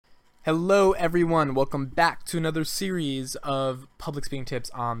Hello, everyone. Welcome back to another series of public speaking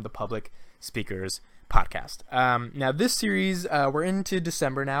tips on the Public Speakers Podcast. Now, this series, we're into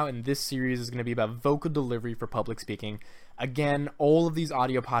December now, and this series is going to be about vocal delivery for public speaking. Again, all of these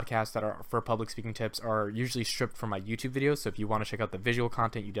audio podcasts that are for public speaking tips are usually stripped from my YouTube videos, so if you want to check out the visual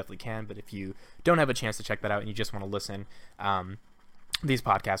content, you definitely can, but if you don't have a chance to check that out and you just want to listen, these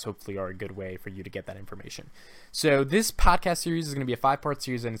podcasts hopefully are a good way for you to get that information. So this podcast series is going to be a 5-part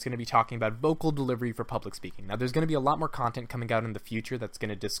series, and it's going to be talking about vocal delivery for public speaking. Now, there's going to be a lot more content coming out in the future that's going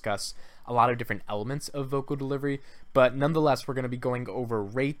to discuss a lot of different elements of vocal delivery, but nonetheless, we're going to be going over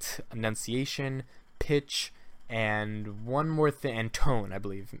rate, enunciation, pitch, and one more thing, and tone, I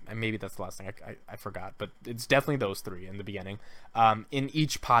believe. And maybe that's the last thing I forgot, but it's definitely those three in the beginning. In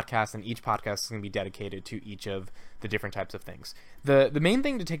each podcast, and each podcast is going to be dedicated to each of the different types of things. The main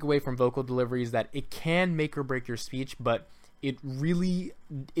thing to take away from vocal delivery is that it can make or break your speech, but it really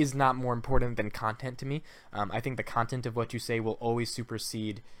is not more important than content to me. I think the content of what you say will always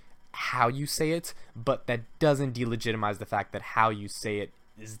supersede how you say it, but that doesn't delegitimize the fact that how you say it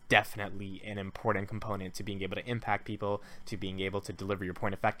is definitely an important component to being able to impact people, to being able to deliver your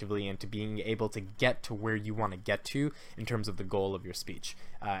point effectively, and to being able to get to where you want to get to in terms of the goal of your speech.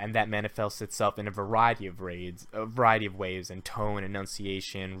 And that manifests itself in a variety of ways, and tone,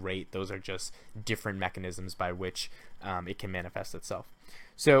 enunciation, rate, those are just different mechanisms by which it can manifest itself.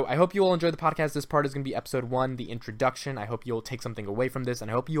 So I hope you all enjoy the podcast. This part is going to be episode 1, the introduction. I hope you'll take something away from this, and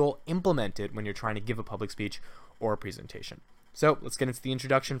I hope you'll implement it when you're trying to give a public speech or a presentation. So let's get into the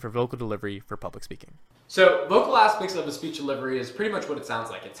introduction for vocal delivery for public speaking. So vocal aspects of a speech delivery is pretty much what it sounds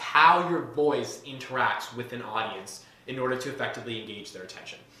like. It's how your voice interacts with an audience in order to effectively engage their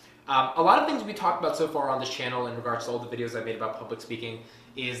attention. A lot of things we talked about so far on this channel in regards to all the videos I made about public speaking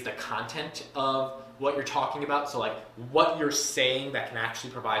is the content of what you're talking about. So like what you're saying that can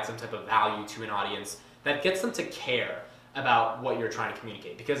actually provide some type of value to an audience that gets them to care about what you're trying to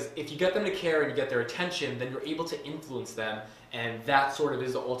communicate. Because if you get them to care and you get their attention, then you're able to influence them, and that sort of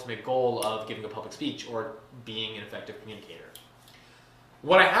is the ultimate goal of giving a public speech or being an effective communicator.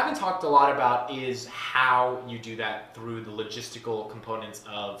 What I haven't talked a lot about is how you do that through the logistical components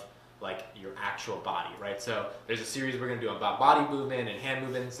of like your actual body, right? So there's a series we're going to do about body movement and hand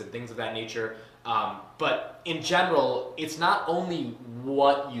movements and things of that nature. But in general, it's not only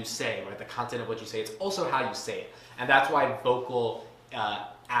what you say, right? The content of what you say, it's also how you say it. And that's why vocal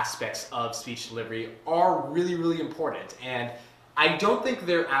aspects of speech delivery are really, really important. And I don't think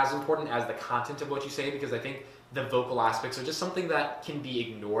they're as important as the content of what you say, because I think the vocal aspects are just something that can be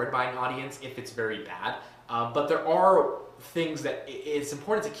ignored by an audience if it's very bad. But there are things that it's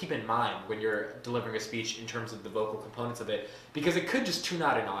important to keep in mind when you're delivering a speech in terms of the vocal components of it, because it could just tune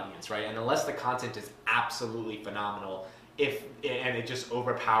out an audience, right? And unless the content is absolutely phenomenal, and it just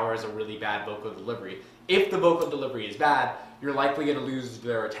overpowers a really bad vocal delivery, if the vocal delivery is bad, you're likely going to lose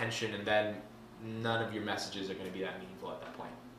their attention, and then none of your messages are going to be that meaningful at that point.